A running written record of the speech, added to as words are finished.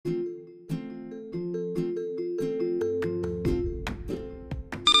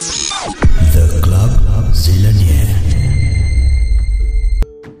zilenier.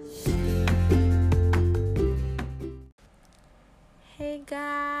 Hey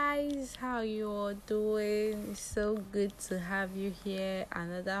guys, how you all doing? It's so good to have you here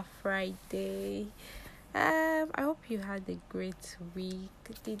another Friday. I hope you had a great week.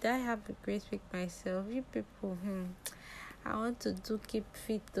 Did I have a great week myself? You people, I want to keep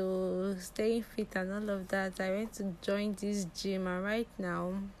fit though, staying fit and all of that. I went to join this gym and right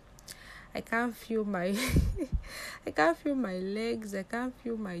now I can't feel my I can't feel my legs, I can't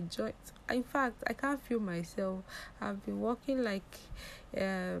feel my joints. In fact, I can't feel myself. I've been walking like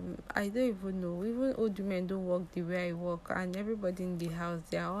I don't even know. Even old women don't walk the way I walk, and everybody in the house,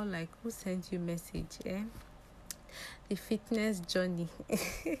 they are all like, who sent you message? The fitness journey.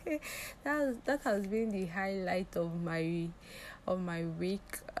 That has been the highlight of my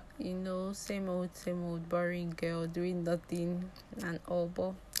week. Same old boring girl doing nothing and all.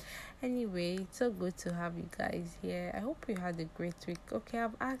 But anyway, it's so good to have you guys here. I hope you had a great week. Okay,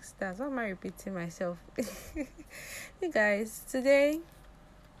 I've asked that. Why am I repeating myself? You guys, today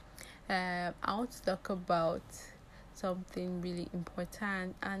I want to talk about something really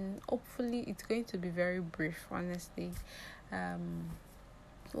important, and hopefully it's going to be very brief. Honestly,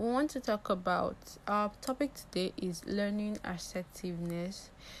 we want to talk about our topic today is learning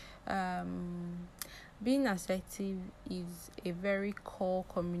assertiveness. Being assertive is a very core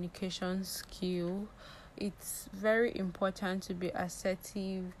communication skill. It's very important to be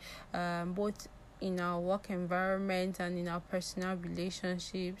assertive, both in our work environment and in our personal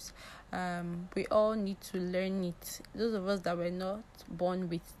relationships. We all need to learn it. Those of us that were not born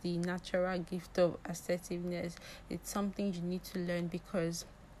with the natural gift of assertiveness, it's something you need to learn, because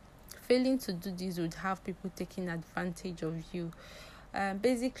failing to do this would have people taking advantage of you.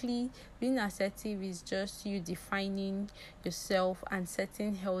 Basically, being assertive is just you defining yourself and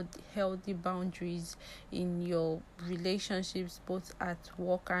setting healthy boundaries in your relationships, both at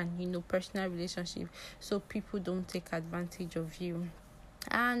work and personal relationship, so people don't take advantage of you.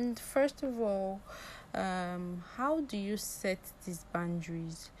 And first of all, how do you set these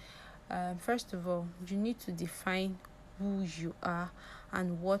boundaries? First of all, you need to define who you are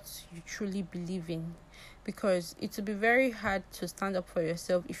and what you truly believe in, because it will be very hard to stand up for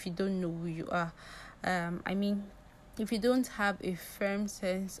yourself if you don't know who you are. If you don't have a firm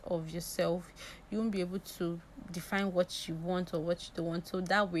sense of yourself, you won't be able to define what you want or what you don't want, so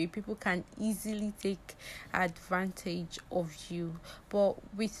that way people can easily take advantage of you. But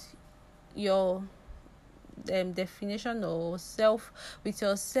with your definition or self, with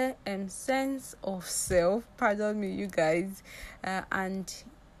your sense of self, pardon me you guys, and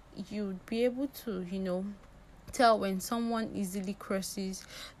you'd be able to tell when someone easily crosses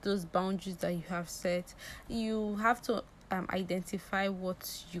those boundaries that you have set. You have to identify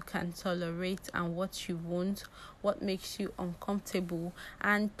what you can tolerate and what you won't, what makes you uncomfortable,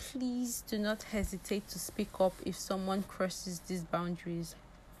 and please do not hesitate to speak up if someone crosses these boundaries.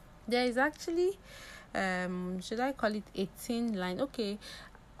 There is actually should I call it a thin line? Okay,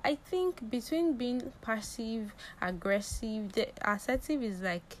 I think between being passive aggressive, the assertive is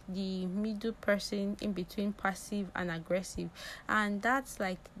like the middle person in between passive and aggressive, and that's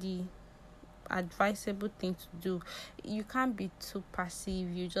like the advisable thing to do. You can't be too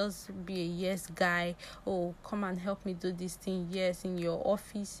passive. You just be a yes guy. Oh, come and help me do this thing. Yes, in your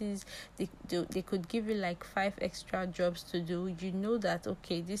offices they could give you like 5 extra jobs to do. You know that,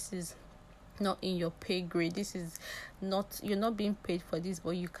 okay, this is not in your pay grade, this is not, you're not being paid for this,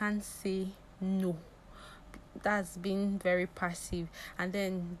 but you can't say no. That's being very passive. And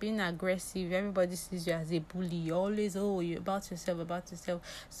then being aggressive, everybody sees you as a bully. You're always, you're about yourself.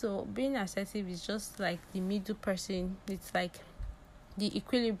 So being assertive is just like the middle person. It's like the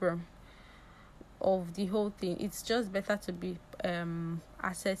equilibrium of the whole thing. It's just better to be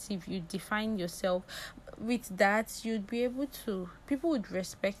assertive. You define yourself. With that, you'd be able to, people would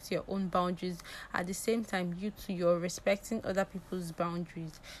respect your own boundaries. At the same time, you're respecting other people's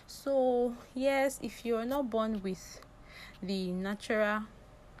boundaries. So yes, if you're not born with the natural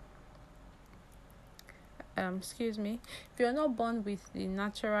if you're not born with the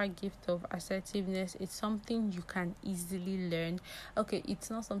natural gift of assertiveness, it's something you can easily learn. Okay,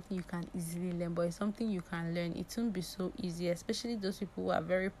 it's not something you can easily learn, but it's something you can learn. It won't be so easy, especially those people who are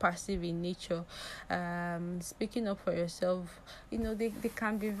very passive in nature. Speaking up for yourself, they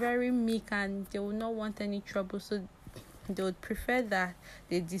can be very meek and they will not want any trouble, so they would prefer that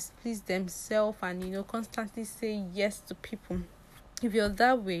they displease themselves and constantly say yes to people. If you're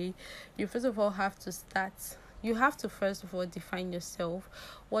that way, you first of all have to define yourself.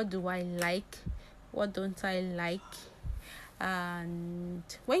 What do I like? What don't I like? And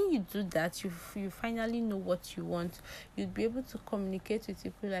when you do that, you finally know what you want. You'd be able to communicate with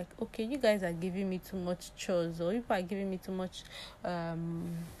people like, okay, you guys are giving me too much chores, or people are giving me too much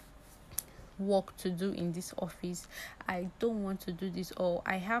work to do in this office. I don't want to do this, or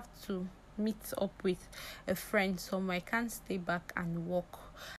I have to meet up with a friend somewhere. I can't stay back and work.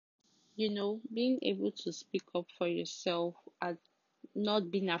 Being able to speak up for yourself and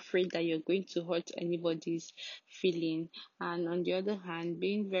not being afraid that you're going to hurt anybody's feeling, and on the other hand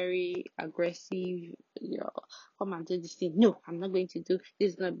being very aggressive, come and do this thing, no, I'm not going to do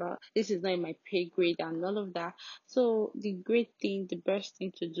this, not about this, is not in my pay grade, and all of that. So the best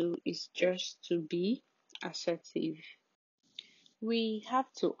thing to do is just to be assertive. We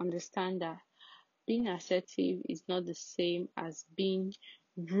have to understand that being assertive is not the same as being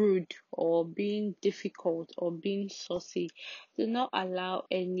rude or being difficult or being saucy. Do not allow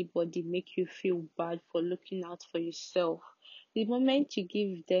anybody make you feel bad for looking out for yourself. The moment you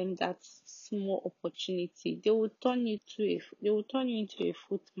give them that small opportunity, they will turn you into a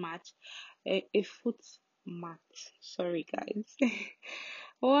foot match, a foot mat. Sorry, guys.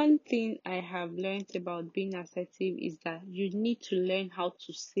 One thing I have learned about being assertive is that you need to learn how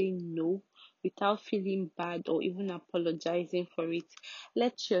to say no without feeling bad or even apologizing for it.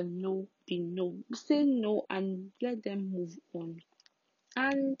 Let your no be no. Say no and let them move on.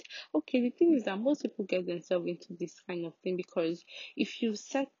 And okay, the thing is that most people get themselves into this kind of thing because if you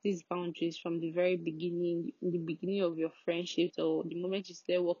set these boundaries from the very beginning, in the beginning of your friendship or the moment you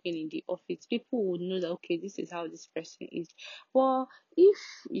start working in the office, people will know that okay, this is how this person is. Well, if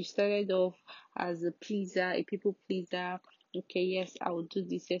you started off as a pleaser, a people pleaser, okay, yes, I will do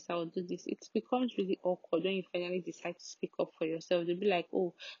this, yes, I will do this, it becomes really awkward when you finally decide to speak up for yourself. They'll be like,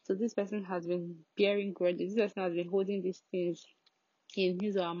 oh, so this person has been bearing grudges, this person has been holding these things in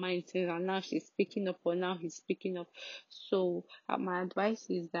his or her mind since, and now she's speaking up or now he's speaking up. So my advice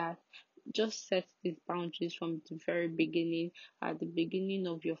is that just set these boundaries from the very beginning. At the beginning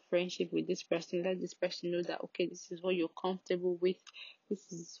of your friendship with this person, let this person know that okay, this is what you're comfortable with, this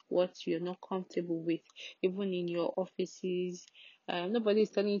is what you're not comfortable with. Even in your offices, nobody is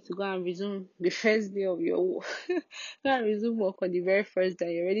telling you to go and resume the first day of your go and resume work on the very first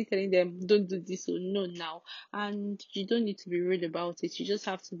day. You're already telling them don't do this or no now, and you don't need to be rude about it. You just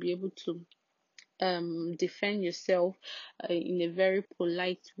have to be able to defend yourself in a very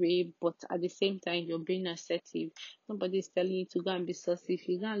polite way, but at the same time you're being assertive. Nobody's telling you to go and be saucy. If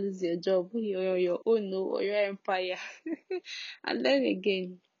you're gonna lose your job, you're your own, no, or your empire. And then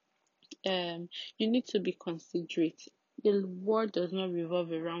again, you need to be considerate. The world does not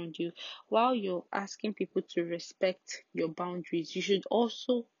revolve around you. While you're asking people to respect your boundaries, you should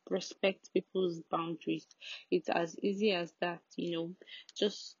also respect people's boundaries. It's as easy as that.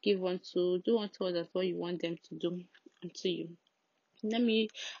 Just do unto others what you want them to do unto you.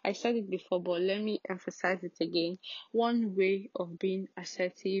 I said it before, but let me emphasize it again. One way of being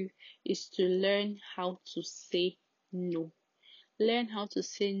assertive is to learn how to say no. Learn how to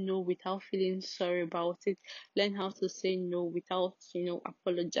say no without feeling sorry about it. Learn how to say no without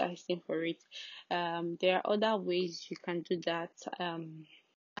apologizing for it. There are other ways you can do that.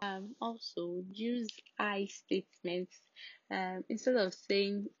 Also use I statements. Instead of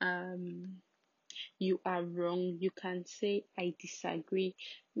saying you are wrong, you can say I disagree.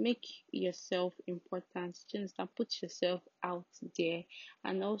 Make yourself important. Just put yourself out there.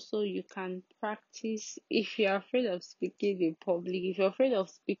 And also you can practice. If you're afraid of speaking in public, if you're afraid of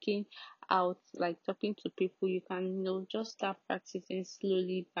speaking out, like talking to people, you can just start practicing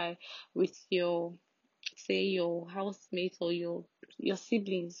slowly by with your, say, your housemates or your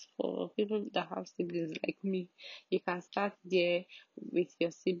siblings. For people that have siblings like me, you can start there with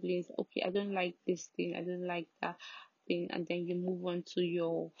your siblings. Okay, I don't like this thing, I don't like that thing, and then you move on to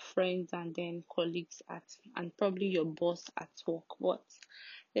your friends and then colleagues and probably your boss at work. But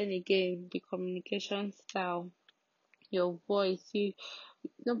then again, the communication style, your voice,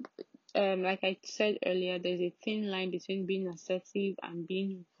 no, like I said earlier, there's a thin line between being assertive and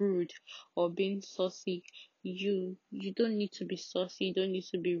being rude or being saucy. You don't need to be saucy, you don't need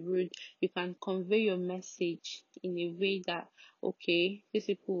to be rude. You can convey your message in a way that okay, these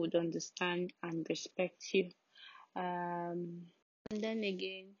people would understand and respect you. And then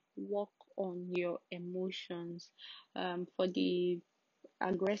again, work on your emotions. For the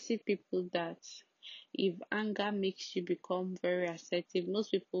aggressive people, that if anger makes you become very assertive,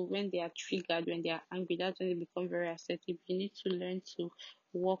 most people, when they are triggered, when they are angry, that's when they become very assertive. You need to learn to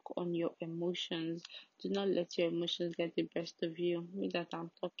work on your emotions. Do not let your emotions get the best of you. Me that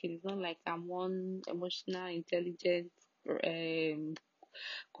I'm talking, it's not like I'm one emotional intelligent um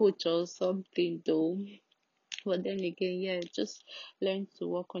coach or something though. But then again, yeah, just learn to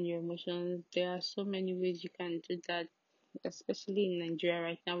work on your emotions. There are so many ways you can do that, especially in Nigeria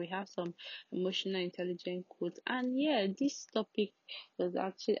right now. We have some emotional intelligence quotes, and yeah, this topic was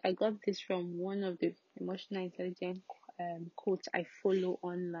actually, I got this from one of the emotional intelligence quotes I follow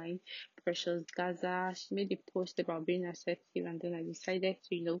online. Precious Gaza, she made a post about being assertive, and then I decided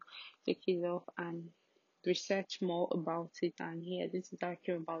to take it off and research more about it. And yeah, this is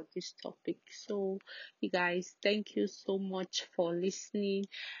actually about this topic. So you guys, thank you so much for listening.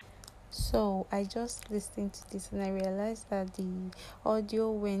 So I just listened to this and I realized that the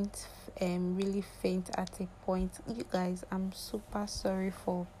audio went really faint at a point. You guys, I'm super sorry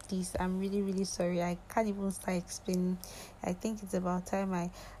for this. I'm really really sorry. I can't even start explaining. I think it's about time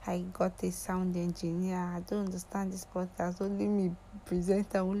I got a sound engineer. I don't understand this podcast. Only me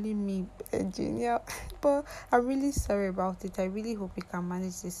presenter, only me engineer. But I'm really sorry about it. I really hope we can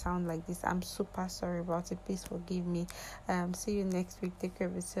manage the sound like this. I'm super sorry about it. Please forgive me. See you next week. Take care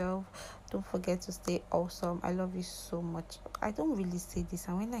of yourself. Don't forget to stay awesome. I love you so much. I don't really say this,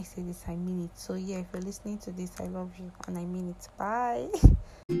 and when I say this, I mean it. So yeah, if you're listening to this, I love you and I mean it. Bye.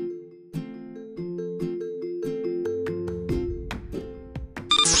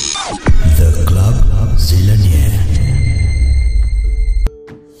 The Club Zillionaire.